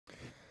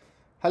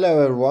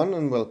Hello everyone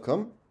and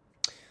welcome.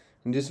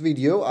 In this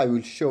video I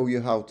will show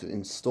you how to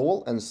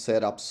install and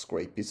set up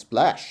Scrapy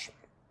Splash.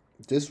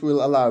 This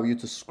will allow you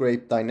to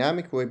scrape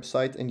dynamic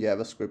website and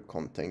JavaScript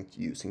content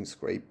using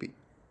Scrapy.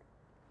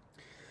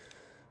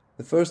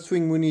 The first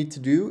thing we need to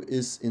do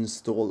is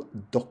install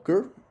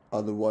Docker,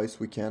 otherwise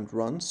we can't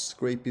run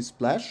Scrapy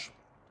Splash.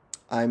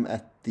 I'm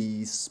at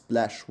the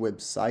Splash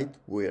website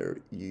where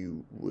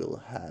you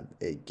will have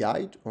a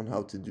guide on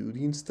how to do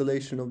the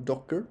installation of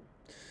Docker.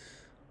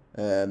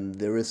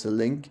 There is a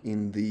link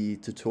in the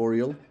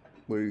tutorial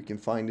where you can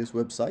find this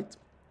website.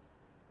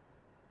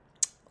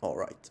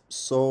 Alright,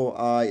 so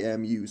I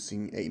am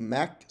using a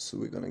Mac, so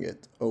we're gonna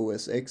get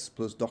OS X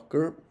plus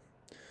Docker.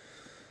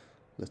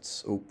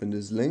 Let's open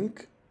this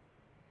link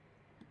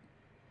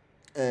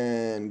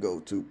and go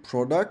to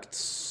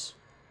Products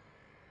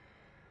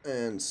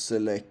and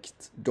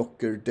select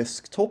Docker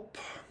Desktop.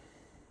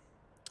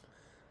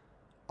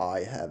 I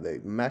have a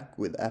Mac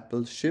with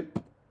Apple chip.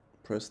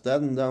 Press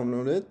that and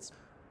download it.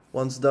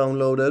 Once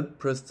downloaded,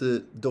 press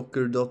the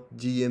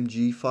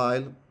docker.gmg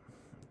file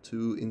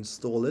to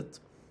install it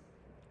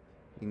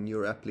in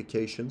your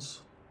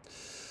applications.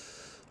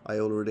 I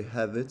already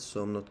have it,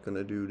 so I'm not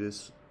gonna do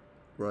this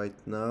right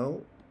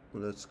now.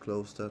 Let's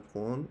close that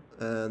one.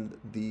 And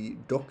the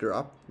Docker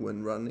app,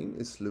 when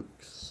running,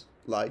 looks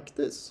like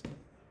this.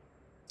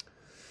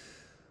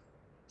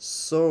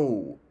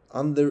 So,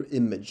 under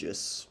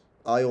images,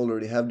 I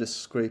already have the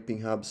scraping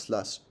hub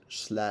 /splash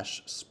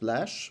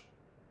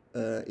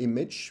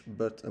image,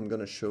 but I'm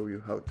gonna show you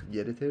how to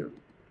get it here.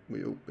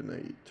 We open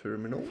a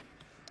terminal.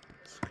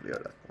 Let's clear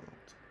that one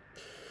out.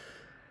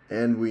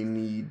 And we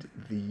need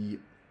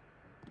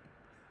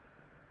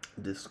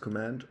this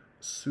command,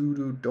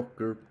 sudo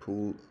docker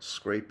pull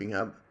scraping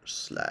hub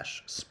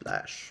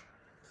 /splash.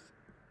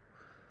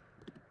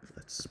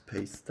 Let's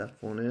paste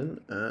that one in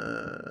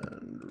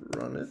and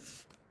run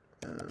it.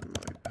 And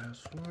my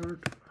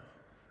password.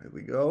 There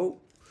we go.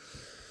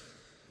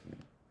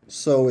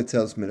 So it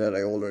tells me that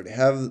I already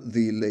have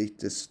the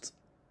latest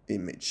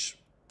image.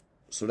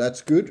 So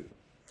that's good.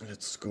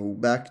 Let's go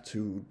back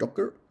to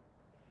Docker.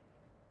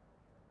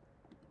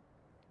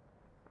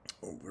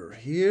 Over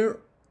here.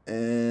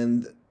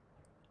 And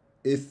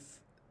if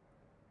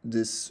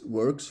this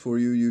works for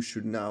you, you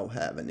should now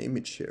have an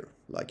image here,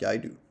 like I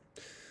do.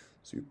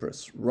 So you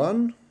press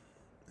run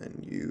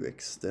and you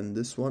extend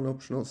this one,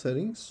 optional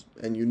settings,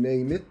 and you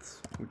name it,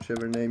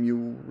 whichever name you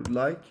would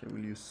like. I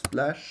will use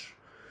Splash.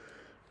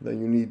 Then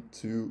you need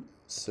to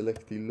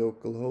select the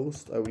local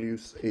host. I will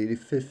use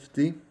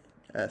 8050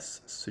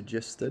 as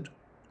suggested.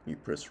 You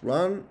press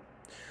run.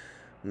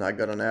 And I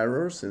got an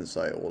error since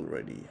I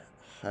already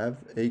have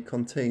a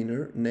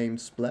container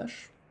named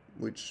Splash,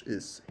 which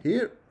is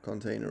here,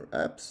 container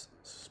apps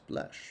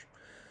Splash.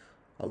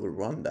 I will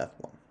run that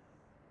one.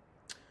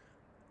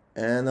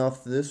 And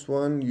after this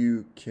one,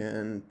 you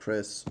can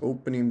press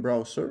open in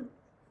browser,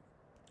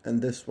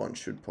 and this one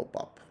should pop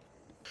up.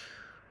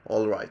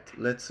 Alright,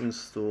 let's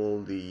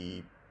install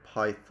the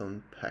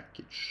Python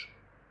package.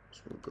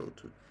 So we'll go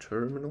to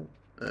terminal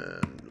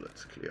and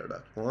let's clear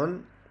that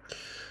one.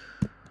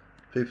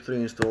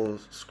 pip3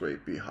 installs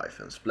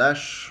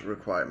scrapy-splash,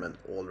 requirement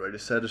already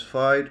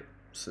satisfied,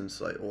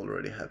 since I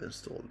already have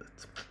installed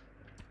it.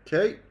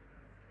 Okay.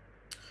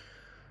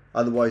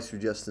 Otherwise you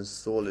just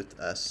install it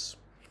as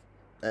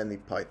any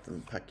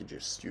Python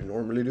packages you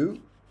normally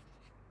do.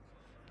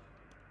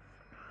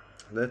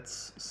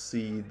 Let's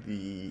see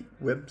the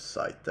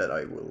website that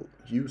I will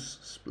use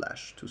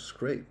Splash to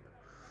scrape.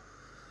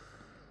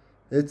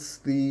 It's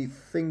the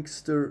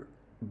Finxter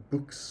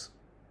books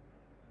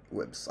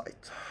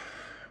website,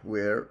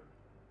 where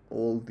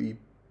all the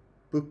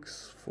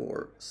books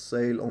for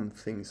sale on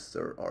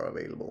Finxter are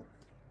available.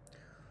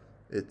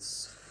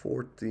 It's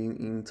 14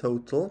 in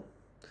total.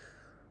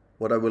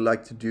 What I would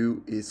like to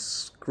do is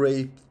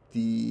scrape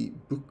the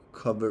book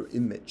cover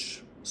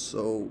image.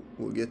 So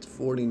we'll get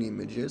 14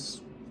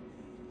 images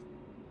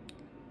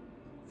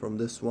from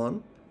this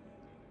one,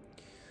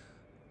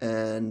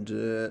 and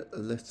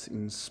let's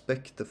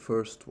inspect the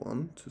first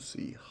one to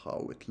see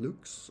how it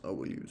looks. I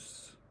will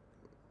use,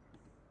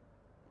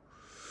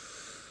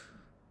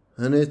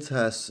 and it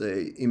has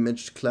a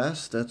image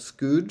class, that's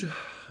good,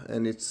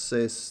 and it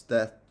says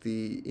that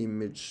the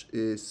image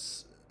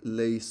is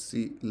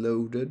lazy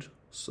loaded,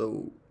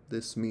 so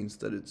this means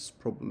that it's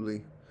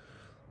probably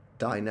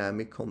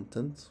dynamic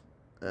content,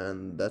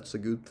 and that's a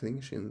good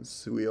thing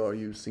since we are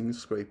using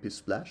Scrapy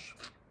Splash.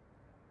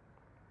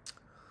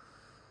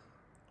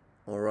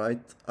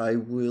 Alright, I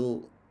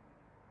will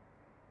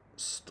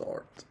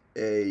start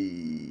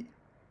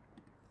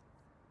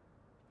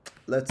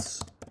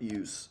let's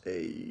use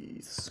a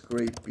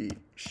Scrapy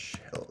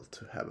shell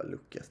to have a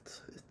look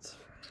at it.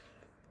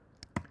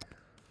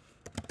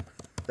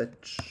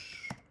 Fetch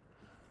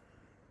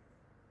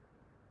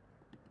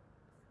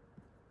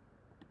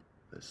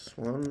this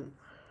one.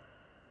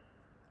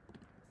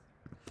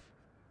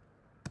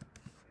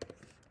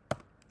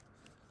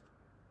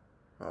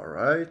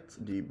 Alright,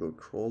 debug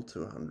crawl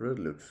 200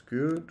 looks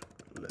good.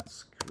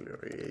 let's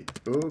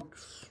create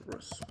books,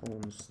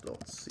 response.css.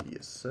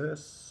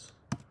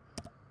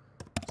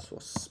 So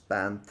a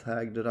span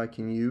tag that I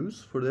can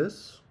use for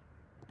this.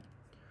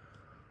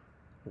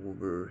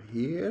 Over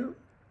here,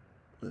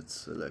 let's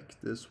select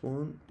this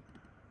one.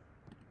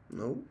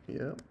 No,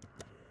 yeah.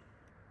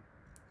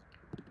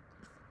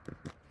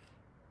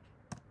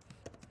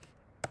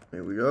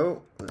 Here we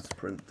go. Let's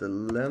print the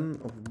len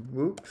of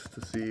books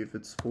to see if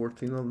it's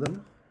 14 of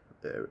them.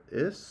 There it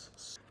is.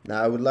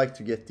 Now I would like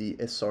to get the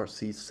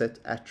src set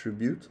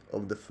attribute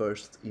of the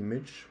first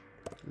image.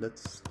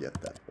 Let's get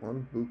that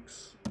one.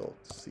 Books.css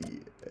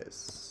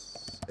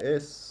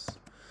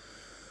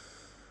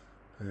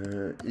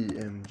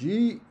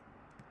emg.attrib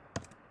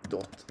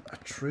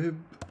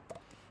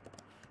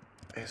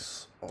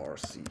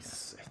src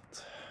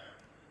set.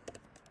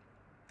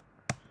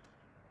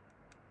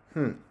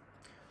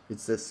 It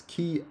says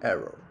key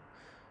error,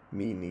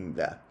 meaning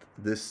that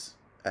this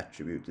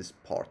attribute is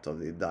part of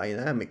the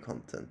dynamic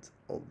content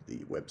of the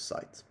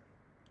website,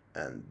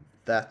 and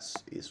that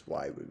is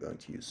why we're going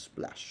to use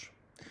Splash.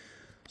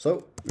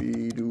 So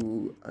we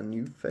do a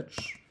new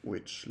fetch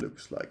which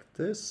looks like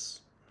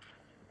this.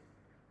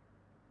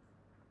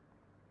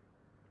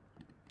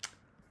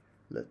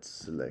 Let's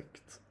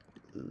select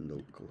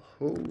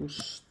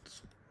localhost.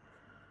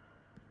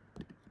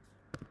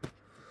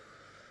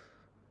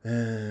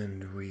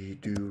 And we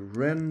do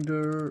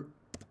render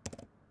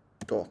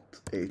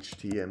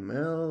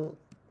 .html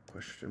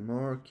question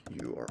mark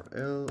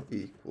URL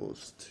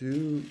equals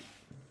to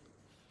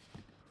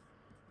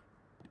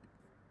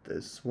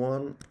this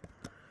one.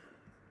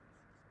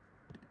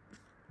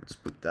 Let's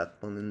put that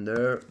one in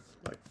there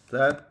like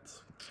that.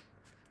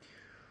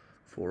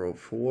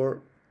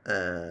 404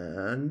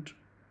 and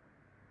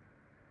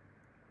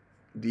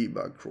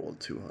debug crawl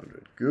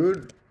 200.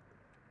 Good.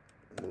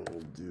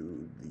 We'll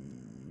do the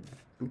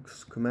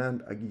books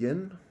command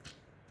again,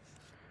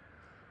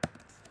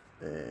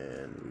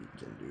 and we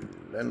can do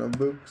len of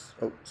books.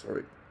 Oh,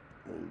 sorry,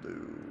 we'll do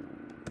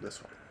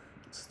this one.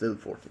 It's still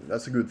 14.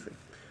 That's a good thing.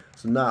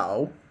 So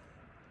now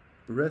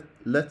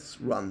let's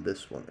run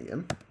this one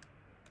again,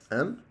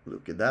 and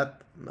look at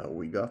that. Now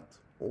we got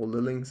all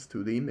the links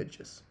to the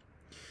images.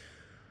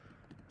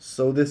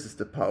 So this is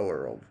the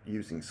power of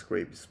using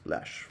Scrapy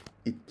Splash.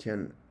 It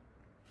can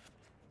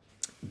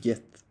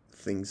get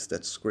things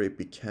that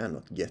Scrapy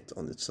cannot get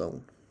on its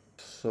own.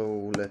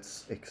 So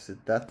let's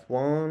exit that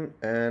one,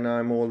 and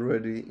I'm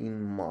already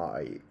in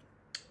my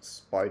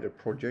spider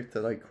project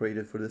that I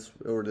created for this,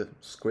 or the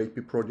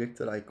Scrapy project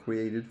that I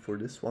created for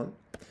this one.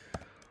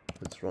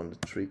 Let's run the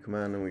tree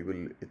command,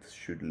 and it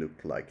should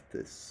look like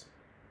this.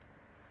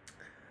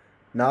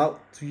 Now,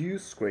 to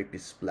use Scrapy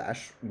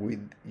Splash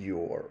with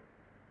your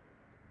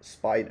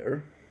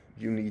spider,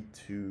 you need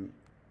to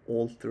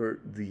alter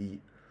the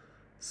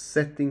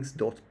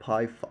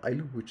settings.py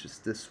file, which is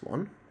this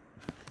one,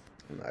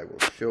 and I will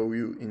show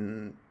you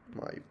in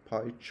my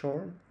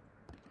PyCharm.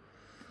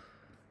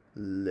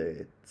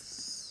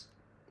 Let's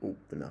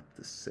open up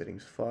the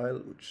settings file,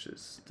 which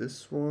is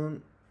this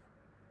one,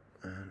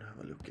 and have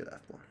a look at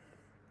that one.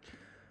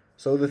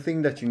 So the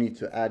thing that you need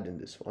to add in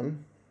this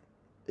one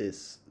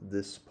is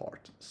this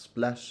part,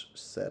 splash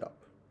setup.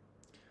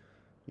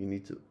 You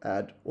need to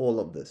add all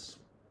of this.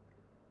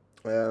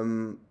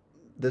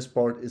 This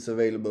part is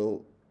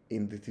available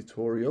in the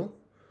tutorial,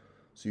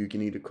 so you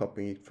can either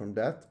copy it from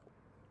that.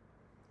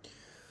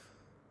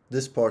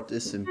 This part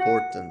is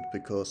important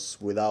because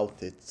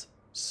without it,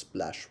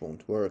 Splash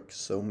won't work.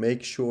 So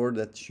make sure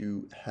that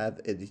you have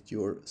edit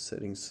your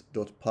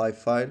settings.py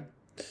file,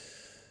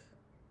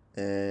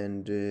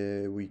 and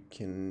we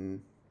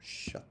can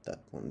shut that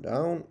one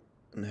down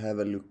and have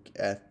a look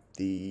at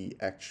the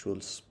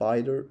actual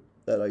spider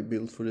that I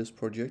built for this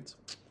project.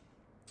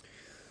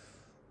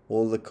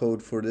 All the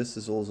code for this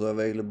is also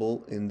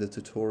available in the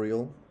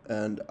tutorial,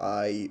 and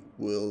I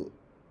will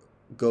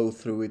go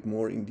through it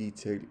more in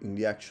detail in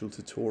the actual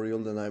tutorial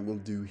than I will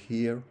do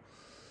here.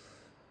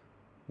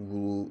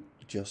 We'll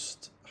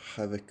just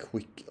have a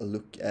quick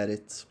look at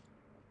it.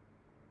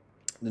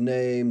 The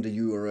name, the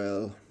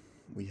URL,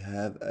 we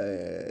have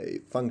a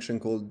function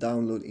called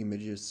download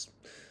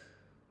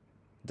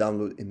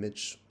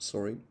image,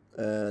 sorry,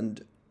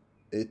 and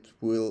it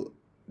will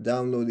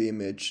download the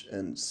image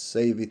and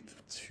save it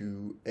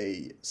to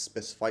a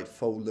specified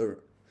folder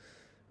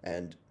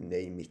and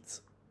name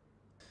it.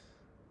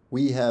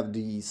 We have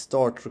the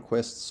start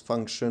requests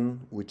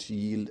function, which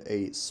yield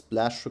a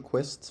splash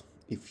request.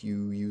 If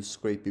you use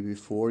Scrapy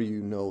before,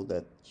 you know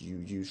that you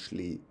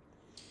usually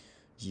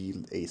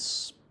yield a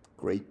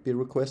Scrapy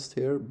request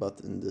here,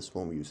 but in this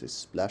one we use a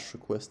splash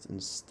request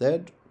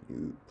instead.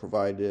 You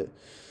provide a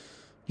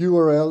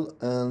URL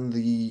and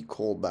the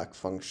callback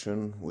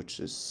function, which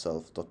is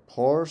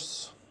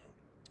self.parse,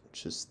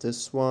 which is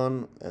this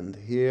one, and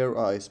here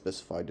I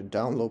specify the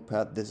download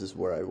path. This is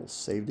where I will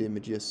save the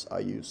images. I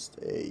used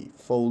a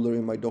folder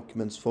in my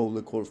documents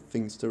folder called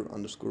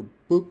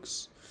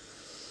Finxter_books,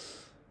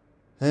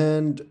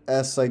 and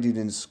as I did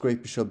in the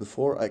Scrapy shell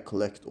before, I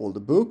collect all the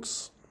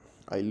books.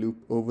 I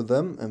loop over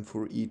them, and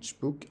for each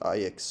book I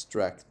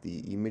extract the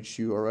image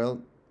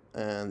URL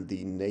and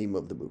the name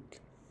of the book.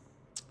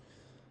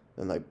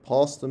 Then I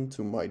pass them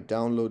to my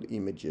download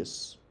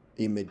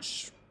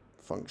image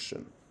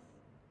function.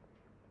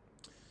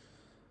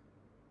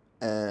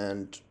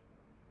 And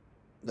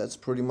that's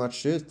pretty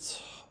much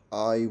it.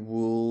 I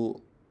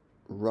will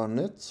run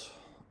it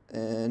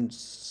and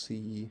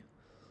see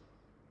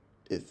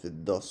if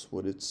it does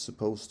what it's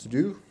supposed to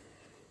do.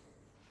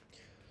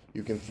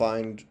 You can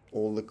find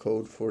all the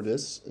code for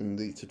this in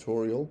the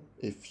tutorial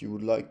if you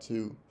would like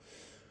to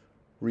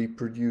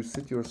reproduce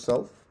it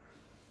yourself.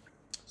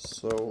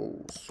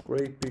 So,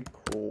 scrapey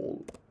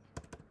crawl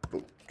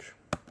book.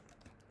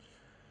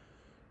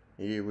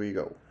 Here we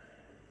go.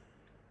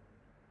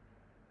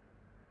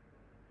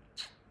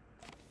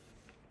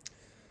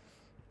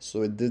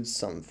 So it did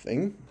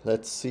something.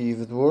 Let's see if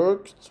it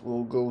worked.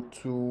 We'll go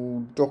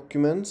to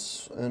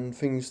documents and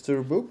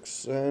Finxter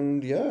books,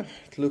 and yeah,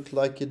 it looked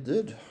like it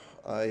did.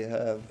 I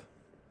have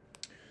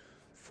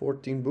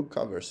 14 book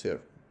covers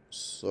here.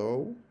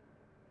 So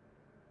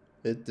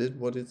it did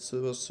what it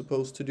was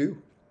supposed to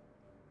do.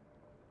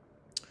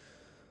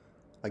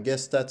 I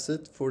guess that's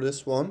it for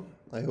this one.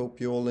 I hope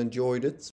you all enjoyed it.